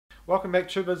Welcome back,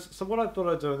 tubers. So what I thought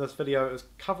I'd do in this video is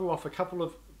cover off a couple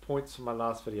of points from my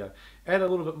last video. Add a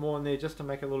little bit more in there just to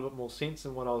make a little bit more sense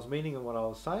in what I was meaning and what I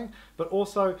was saying. But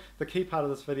also the key part of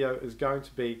this video is going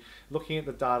to be looking at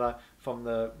the data from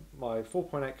my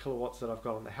 4.8 kilowatts that I've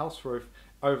got on the house roof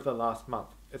over the last month.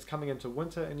 It's coming into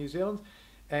winter in New Zealand,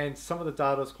 and some of the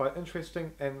data is quite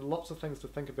interesting and lots of things to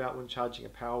think about when charging a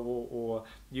Powerwall or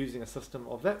using a system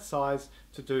of that size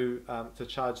to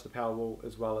charge the Powerwall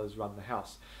as well as run the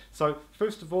house. So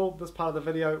first of all, this part of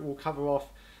the video will cover off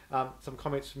some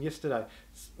comments from yesterday,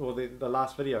 or the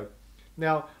last video.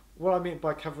 Now, what I meant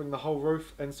by covering the whole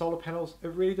roof and solar panels,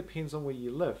 it really depends on where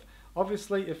you live.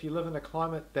 Obviously, if you live in a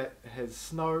climate that has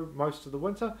snow most of the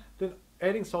winter, then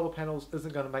adding solar panels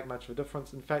isn't going to make much of a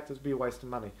difference. In fact, it'd be a waste of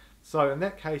money. So in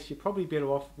that case, you're probably better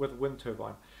off with a wind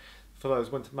turbine for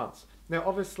those winter months. Now,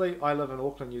 obviously, I live in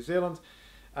Auckland, New Zealand,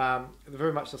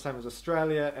 very much the same as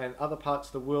Australia and other parts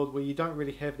of the world where you don't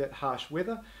really have that harsh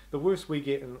weather. The worst we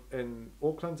get in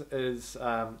Auckland is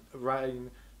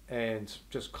rain and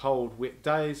just cold, wet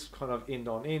days, kind of end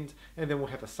on end, and then we'll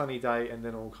have a sunny day and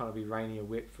then it'll kind of be rainy or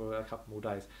wet for a couple more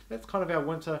days. That's kind of our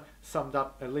winter summed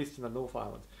up, at least in the North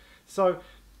Island. So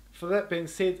for that being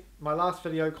said, my last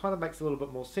video kind of makes a little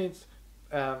bit more sense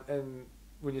and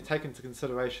when you take into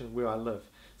consideration where I live.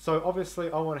 So obviously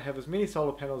I want to have as many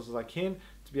solar panels as I can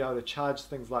to be able to charge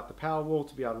things like the Powerwall,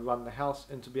 to be able to run the house,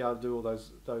 and to be able to do all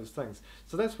those things.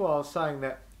 So that's why I was saying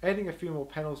that adding a few more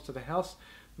panels to the house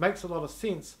makes a lot of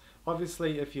sense,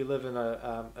 obviously if you live in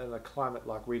a climate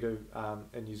like we do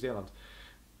in New Zealand.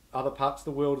 Other parts of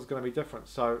the world is going to be different,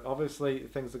 so obviously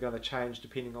things are going to change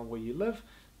depending on where you live,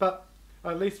 but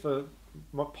at least for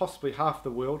possibly half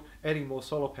the world, adding more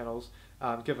solar panels,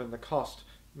 given the cost,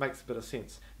 makes a bit of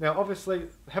sense. Now obviously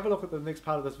have a look at the next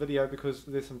part of this video because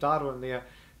there's some data in there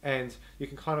and you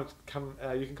can kind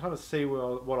of see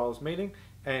what I was meaning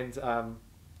and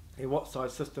what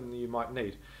size system you might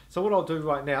need. So what I'll do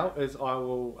right now is I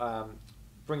will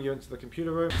bring you into the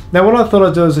computer room. Now what I thought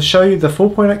I'd do is to show you the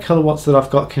 4.8 kilowatts that I've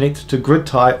got connected to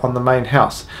GridTie on the main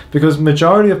house, because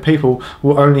majority of people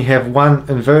will only have one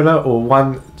inverter or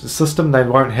one system. They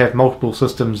won't have multiple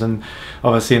systems, and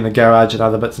obviously in the garage and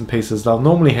other bits and pieces they'll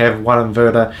normally have one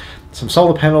inverter, some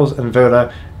solar panels,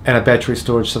 inverter and a battery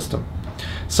storage system.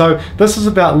 So this is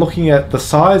about looking at the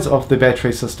size of the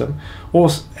battery system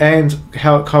and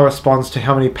how it corresponds to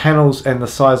how many panels and the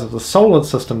size of the solar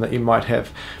system that you might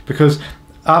have, because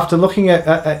after looking at,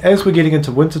 as we're getting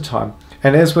into winter time,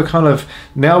 and as we're kind of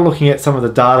now looking at some of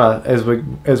the data as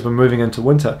we're moving into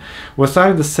winter, we're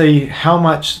starting to see how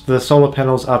much the solar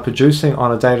panels are producing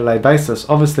on a day-to-day basis,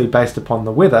 obviously based upon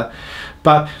the weather,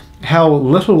 but how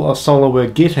little of solar we're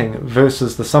getting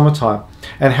versus the summertime,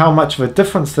 and how much of a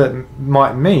difference that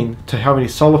might mean to how many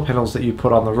solar panels that you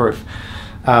put on the roof,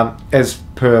 as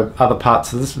per other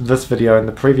parts of this video and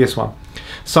the previous one.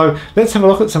 So let's have a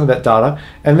look at some of that data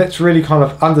and let's really kind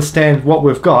of understand what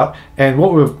we've got and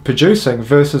what we're producing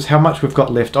versus how much we've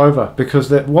got left over, because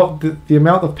the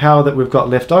amount of power that we've got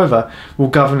left over will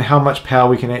govern how much power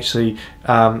we can actually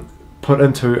put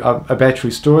into a battery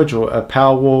storage or a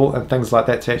Powerwall and things like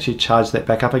that to actually charge that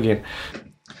back up again.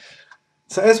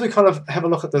 So as we kind of have a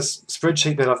look at this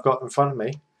spreadsheet that I've got in front of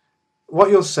me,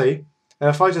 what you'll see, and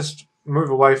if I just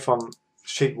move away from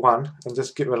sheet 1 and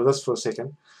just get rid of this for a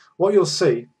second, what you'll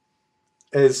see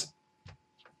is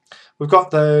we've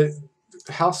got the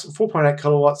house 4.8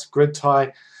 kilowatts,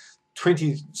 GridTie,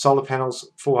 20 solar panels,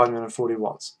 440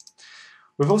 watts.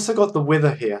 We've also got the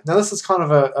weather here. Now this is kind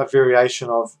of a variation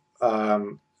of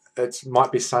it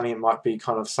might be sunny, it might be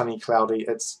kind of sunny, cloudy.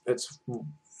 It's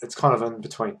kind of in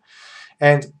between.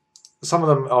 And some of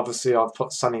them obviously I've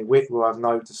put sunny, wet, where I've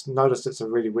noticed it's a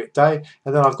really wet day,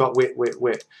 and then I've got wet, wet,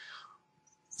 wet.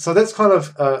 So that's kind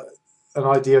of an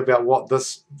idea about what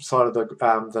this side of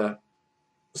the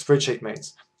spreadsheet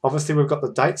means. Obviously we've got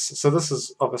the dates, so this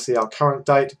is obviously our current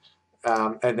date,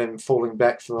 and then falling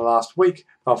back for the last week,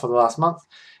 or for the last month,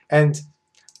 and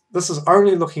this is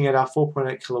only looking at our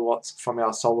 4.8 kilowatts from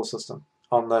our solar system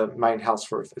on the main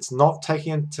house roof. It's not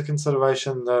taking into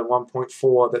consideration the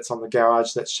 1.4 that's on the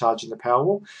garage that's charging the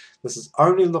Powerwall. This is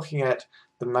only looking at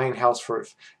the main house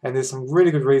roof, and there's some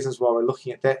really good reasons why we're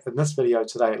looking at that in this video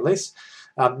today at least.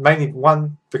 Mainly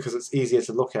one, because it's easier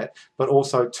to look at, but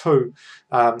also two,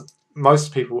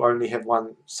 most people only have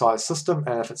one size system,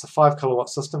 and if it's a 5 kilowatt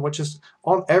system, which is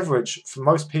on average for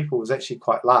most people is actually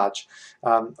quite large.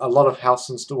 A lot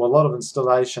of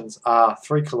installations are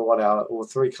 3 kilowatt hour or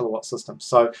 3 kilowatt systems.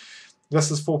 So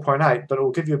this is 4.8, but it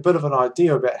will give you a bit of an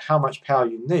idea about how much power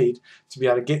you need to be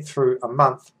able to get through a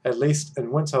month, at least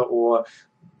in winter or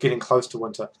getting close to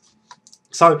winter.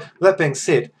 So that being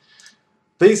said,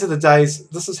 these are the days,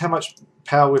 this is how much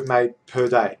power we've made per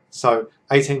day. So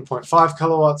 18.5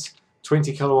 kilowatts,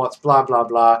 20 kilowatts, blah, blah,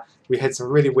 blah. We had some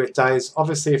really wet days.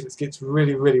 Obviously, if it gets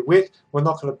really, really wet, we're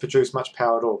not going to produce much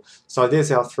power at all. So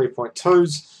there's our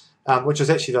 3.2s, which is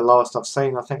actually the lowest I've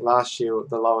seen. I think last year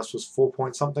the lowest was 4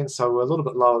 point something, so we're a little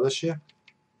bit lower this year.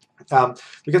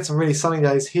 We get some really sunny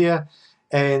days here,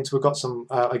 and we've got some,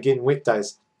 again, wet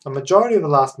days. A majority of the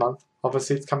last month,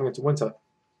 obviously it's coming into winter,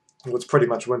 well, it's pretty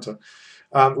much winter,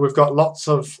 we've got lots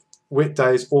of wet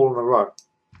days all in a row.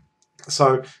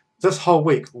 So this whole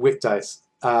week, wet days.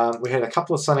 We had a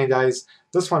couple of sunny days.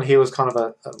 This one here was kind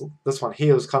of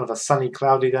a sunny,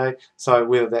 cloudy day. So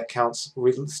whether that counts,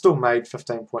 we still made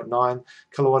 15.9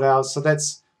 kilowatt hours. So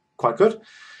that's quite good.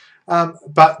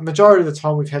 But majority of the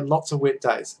time we've had lots of wet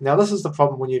days. Now this is the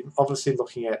problem when you're obviously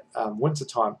looking at winter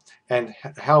time and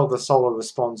how the solar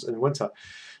responds in winter.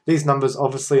 These numbers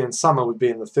obviously in summer would be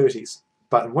in the 30s,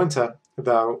 but in winter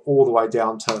they're all the way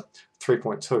down to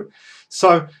 3.2.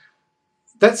 So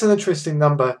that's an interesting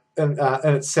number in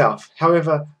itself.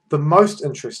 However, the most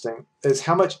interesting is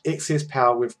how much excess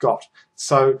power we've got.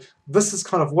 So this is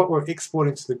kind of what we're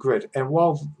exporting to the grid. And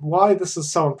why this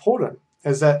is so important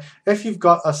is that if you've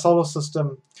got a solar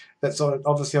system that's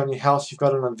obviously on your house, you've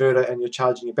got an inverter and you're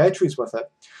charging your batteries with it,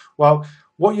 well,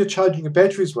 what you're charging your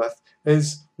batteries with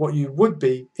is what you would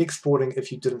be exporting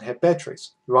if you didn't have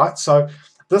batteries, right? So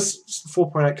this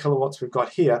 4.8 kilowatts we've got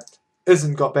here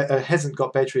hasn't got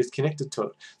batteries connected to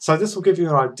it. So this will give you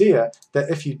an idea that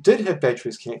if you did have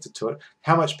batteries connected to it,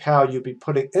 how much power you'd be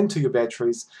putting into your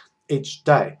batteries each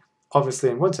day, obviously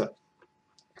in winter.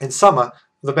 In summer,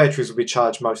 the batteries will be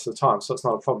charged most of the time, so it's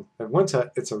not a problem. In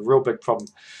winter, it's a real big problem.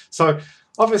 So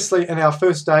obviously in our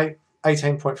first day,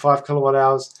 18.5 kilowatt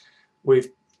hours, we've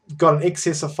got an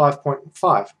excess of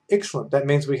 5.5. Excellent. That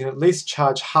means we can at least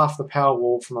charge half the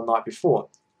Powerwall from the night before.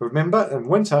 Remember, in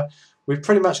winter, we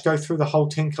pretty much go through the whole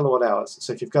 10 kilowatt hours.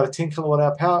 So if you've got a 10 kilowatt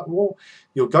hour Powerwall,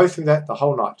 you'll go through that the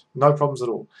whole night. No problems at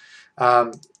all.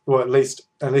 Or at least,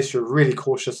 unless you're really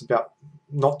cautious about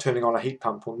not turning on a heat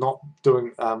pump or not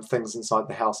doing things inside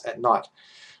the house at night.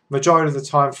 Majority of the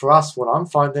time for us, what I'm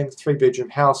finding, 3-bedroom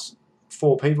house,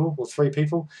 4 people or 3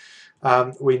 people,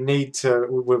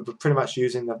 we're pretty much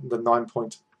using the 9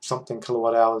 point something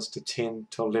kilowatt hours to 10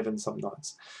 to 11 some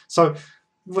nights. So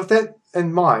with that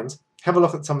in mind, have a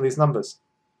look at some of these numbers.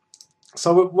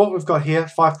 So what we've got here,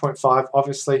 5.5,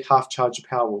 obviously half charge the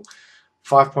Powerwall.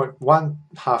 5.1,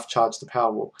 half charge the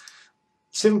Powerwall.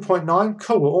 7.9,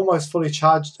 cool, we're almost fully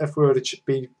charged if we were to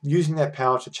be using that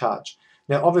power to charge.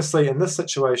 Now obviously in this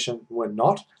situation we're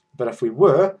not, but if we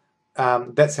were,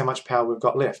 that's how much power we've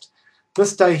got left.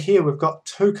 This day here we've got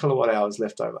 2 kilowatt hours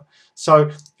left over. So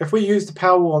if we use the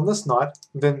Powerwall on this night,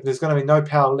 then there's going to be no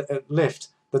power left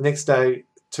the next day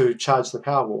to charge the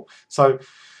Powerwall. So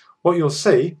what you'll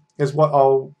see is what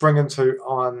I'll bring into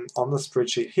on the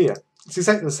spreadsheet here. It's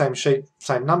exactly the same sheet,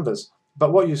 same numbers,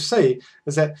 but what you see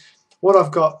is that what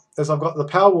I've got is I've got the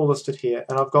Powerwall listed here,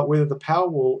 and I've got whether the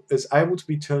Powerwall is able to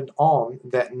be turned on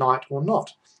that night or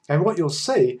not. And what you'll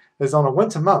see is on a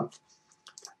winter month,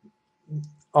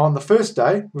 on the first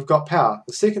day we've got power.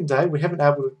 The second day we haven't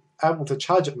able to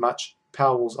charge it much,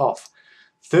 Powerwall's off.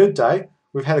 Third day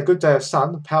we've had a good day of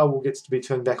sun, the Powerwall gets to be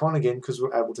turned back on again because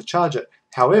we're able to charge it.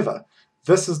 However,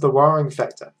 this is the worrying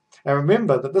factor. And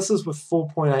remember that this is with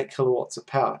 4.8 kilowatts of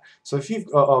power, so if you've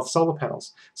of solar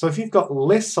panels. So if you've got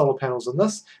less solar panels than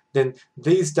this, then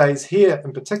these days here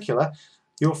in particular,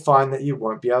 you'll find that you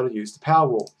won't be able to use the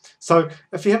Powerwall. So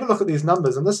if you have a look at these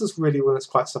numbers, and this is really when it's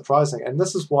quite surprising, and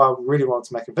this is why I really wanted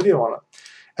to make a video on it.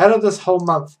 Out of this whole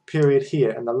month period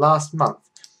here, in the last month,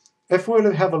 if we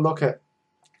were to have a look at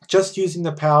just using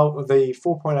the power of the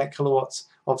 4.8 kilowatts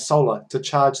of solar to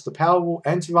charge the Powerwall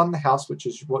and to run the house, which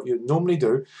is what you'd normally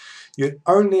do, you're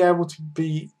only able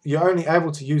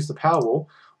to use the Powerwall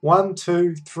 1,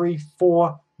 2, 3,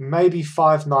 4, maybe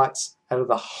 5 nights out of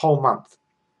the whole month.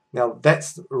 Now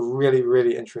that's really,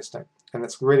 really interesting, and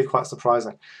it's really quite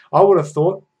surprising. I would have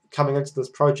thought coming into this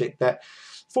project that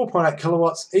 4.8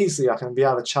 kilowatts, easily I can be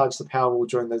able to charge the Powerwall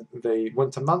during the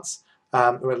winter months,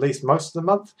 or at least most of the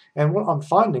month, and what I'm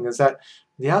finding is that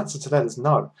the answer to that is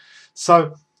no.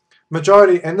 So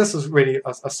majority, and this is really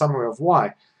a summary of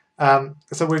why.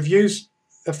 So we've used,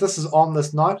 if this is on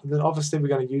this night, then obviously we're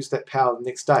going to use that power the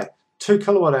next day. 2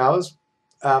 kilowatt hours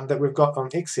that we've got on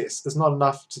excess is not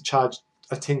enough to charge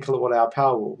a 10 kilowatt hour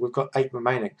Powerwall. We've got 8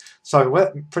 remaining. So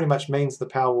that pretty much means the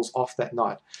Powerwall's off that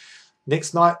night.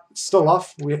 Next night, still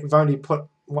off, we've only put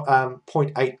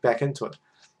 0.8 back into it.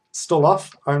 Still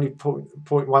off, only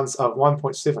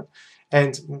 1.7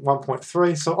 and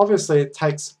 1.3. So obviously it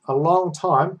takes a long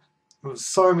time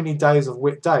so many days of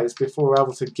wet days before we're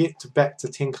able to get back to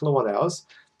 10 kilowatt hours.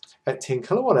 At 10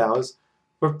 kilowatt hours,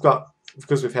 we've got,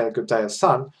 because we've had a good day of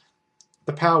sun,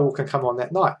 the Powerwall can come on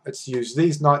that night. It's used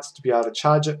these nights to be able to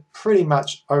charge it pretty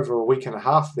much over a week and a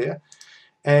half there.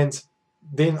 And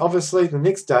then obviously the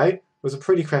next day was a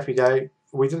pretty crappy day.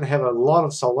 We didn't have a lot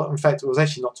of solar. In fact, it was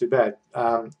actually not too bad.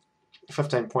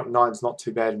 15.9 is not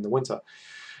too bad in the winter.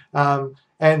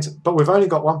 But we've only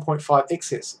got 1.5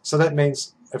 excess. So that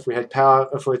means if we had power,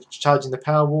 if we're charging the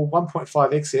Powerwall,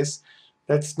 1.5 excess,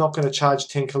 that's not going to charge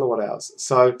 10 kilowatt hours.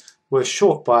 So we're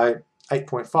short by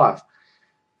 8.5.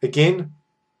 Again,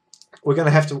 we're going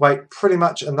to have to wait pretty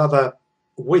much another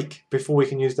week before we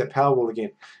can use that Powerwall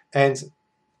again. And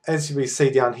as we see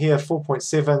down here,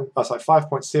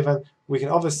 5.7, we can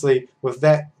obviously, with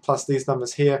that plus these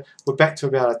numbers here, we're back to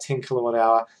about a 10 kilowatt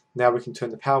hour. Now we can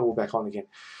turn the Powerwall back on again.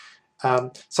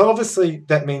 So obviously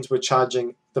that means we're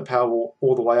charging the Powerwall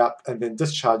all the way up and then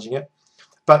discharging it.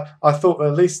 But I thought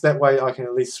at least that way I can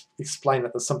at least explain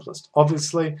it the simplest.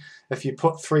 Obviously, if you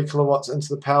put 3 kilowatts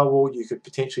into the Powerwall, you could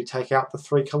potentially take out the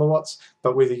 3 kilowatts,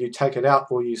 but whether you take it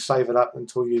out or you save it up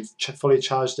until you've fully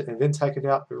charged it and then take it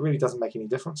out, it really doesn't make any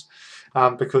difference.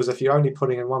 Because if you're only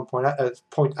putting in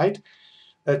 0.8,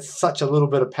 it's such a little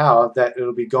bit of power that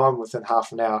it'll be gone within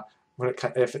half an hour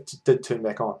if it did turn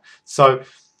back on. So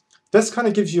this kind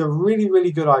of gives you a really,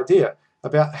 really good idea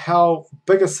about how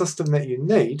big a system that you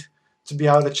need to be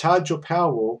able to charge your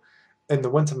Powerwall in the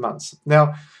winter months.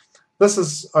 Now, this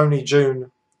is only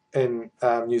June in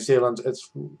New Zealand. It's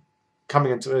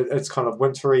coming into, it's kind of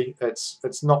wintry.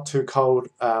 It's not too cold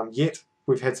yet.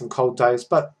 We've had some cold days,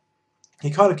 but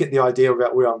you kind of get the idea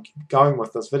about where I'm going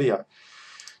with this video.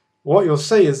 What you'll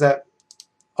see is that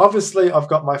obviously I've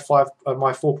got my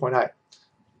 4.8.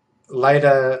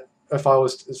 Later, if I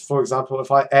was, for example,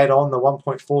 if I add on the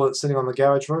 1.4 that's sitting on the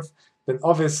garage roof, then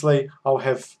obviously I'll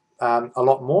have a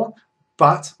lot more,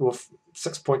 but with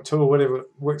 6.2 or whatever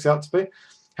it works out to be.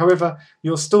 However,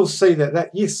 you'll still see that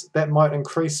yes, that might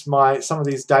increase some of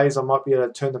these days I might be able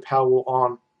to turn the Powerwall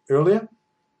on earlier,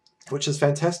 which is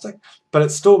fantastic, but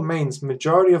it still means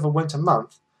majority of a winter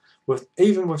month,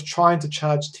 even with trying to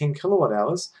charge 10 kilowatt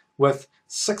hours, with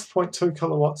 6.2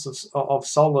 kilowatts of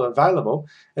solar available,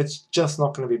 it's just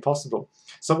not going to be possible.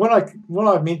 So when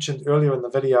I mentioned earlier in the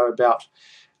video about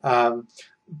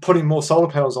putting more solar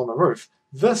panels on the roof,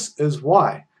 this is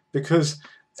why. Because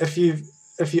if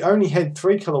you only had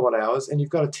 3 kilowatt hours and you've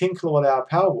got a 10 kilowatt hour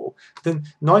Powerwall, then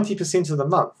 90% of the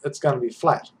month it's going to be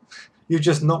flat. You're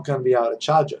just not going to be able to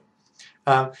charge it.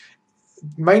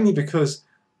 Mainly because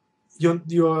your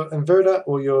inverter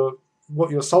or what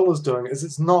your solar is doing is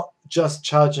it's not just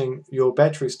charging your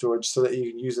battery storage so that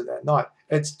you can use it at night.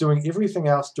 It's doing everything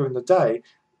else during the day.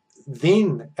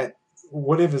 Then at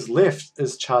whatever's left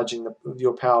is charging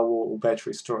your Powerwall or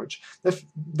battery storage.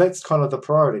 That's kind of the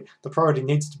priority. The priority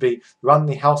needs to be run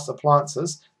the house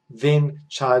appliances, then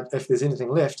charge. If there's anything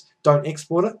left, don't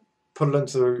export it, put it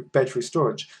into battery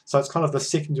storage. So it's kind of the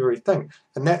secondary thing,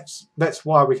 and that's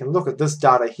why we can look at this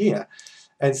data here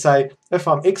and say, if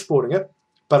I'm exporting it,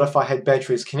 but if I had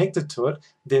batteries connected to it,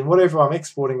 then whatever I'm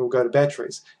exporting will go to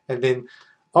batteries. And then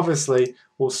obviously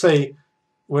we'll see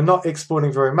we're not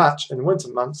exporting very much in winter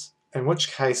months, in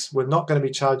which case we're not going to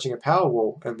be charging a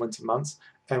Powerwall in winter months,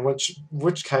 in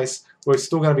which case we're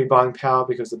still going to be buying power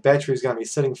because the battery is going to be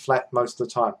sitting flat most of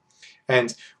the time.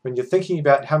 And when you're thinking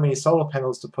about how many solar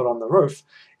panels to put on the roof,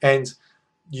 and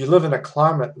you live in a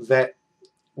climate that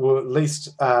will at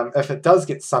least, if it does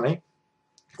get sunny,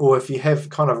 or if you have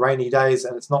kind of rainy days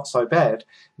and it's not so bad,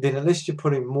 then at least you're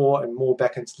putting more and more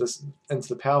back into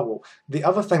the Powerwall. The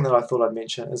other thing that I thought I'd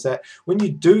mention is that when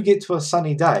you do get to a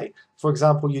sunny day, for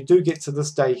example, you do get to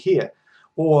this day here,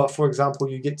 or for example,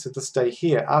 you get to this day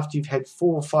here after you've had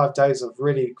 4 or 5 days of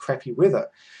really crappy weather.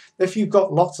 If you've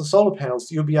got lots of solar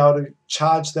panels, you'll be able to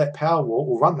charge that Powerwall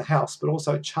or run the house, but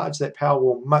also charge that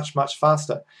Powerwall much, much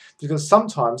faster. Because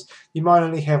sometimes you might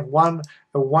only have 1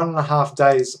 or 1.5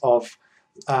 days of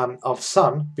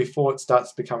sun before it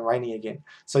starts to become rainy again.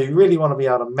 So you really want to be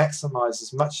able to maximize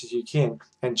as much as you can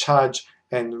and charge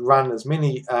and run as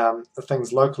many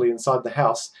things locally inside the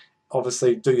house.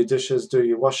 Obviously do your dishes, do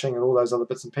your washing and all those other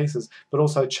bits and pieces, but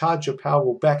also charge your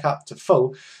Powerwall back up to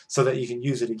full so that you can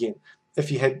use it again. If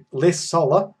you had less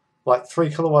solar, like 3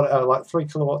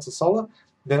 kilowatts of solar,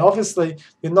 then obviously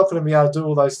you're not going to be able to do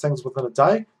all those things within a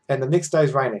day, and the next day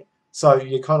is raining. So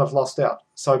you're kind of lost out.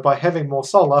 So by having more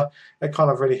solar, it kind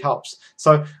of really helps.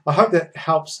 So I hope that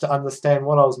helps to understand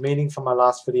what I was meaning from my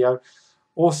last video.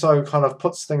 Also kind of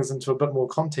puts things into a bit more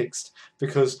context,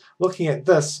 because looking at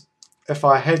this, if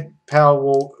I had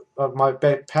Powerwall, my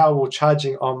Powerwall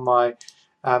charging on my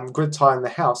GridTie in the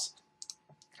house,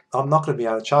 I'm not going to be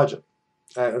able to charge it.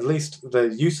 At least the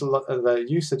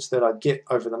usage that I get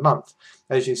over the month.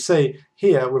 As you see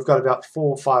here, we've got about 4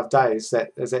 or 5 days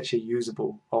that is actually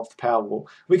usable of the Powerwall.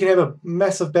 We can have a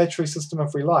massive battery system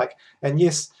if we like, and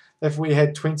yes, if we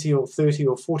had 20 or 30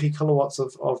 or 40 kilowatts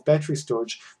of battery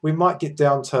storage, we might get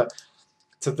down to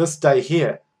this day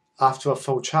here after a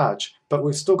full charge, but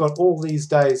we've still got all these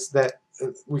days that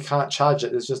we can't charge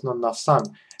it. There's just not enough sun.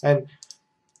 And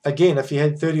again, if you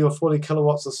had 30 or 40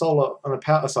 kilowatts of solar on a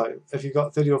power, sorry, if you've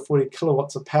got 30 or 40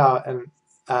 kilowatts of power and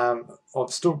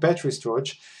of battery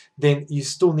storage, then you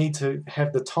still need to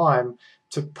have the time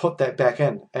to put that back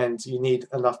in, and you need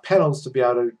enough panels to be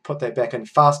able to put that back in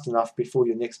fast enough before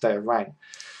your next day of rain.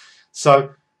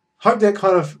 So, hope that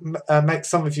kind of makes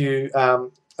some of you,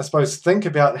 I suppose, think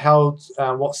about how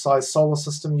what size solar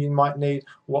system you might need,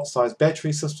 what size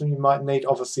battery system you might need.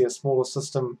 Obviously, a smaller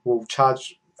system will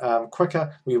charge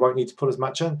quicker, we won't need to put as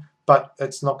much in, but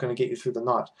it's not going to get you through the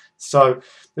night. So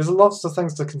there's lots of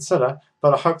things to consider,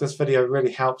 but I hope this video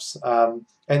really helps.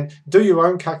 And do your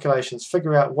own calculations,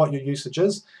 figure out what your usage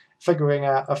is, figure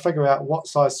out what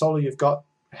size solar you've got,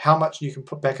 how much you can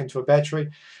put back into a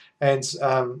battery, and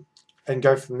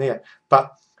go from there.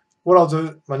 But what I'll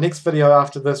do, my next video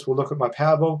after this, we'll look at my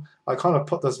Powerwall. I kind of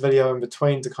put this video in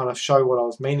between to kind of show what I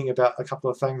was meaning about a couple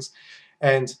of things,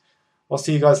 and I'll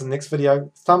see you guys in the next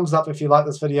video. Thumbs up if you like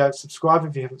this video, subscribe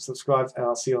if you haven't subscribed, and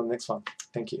I'll see you on the next one.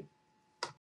 Thank you.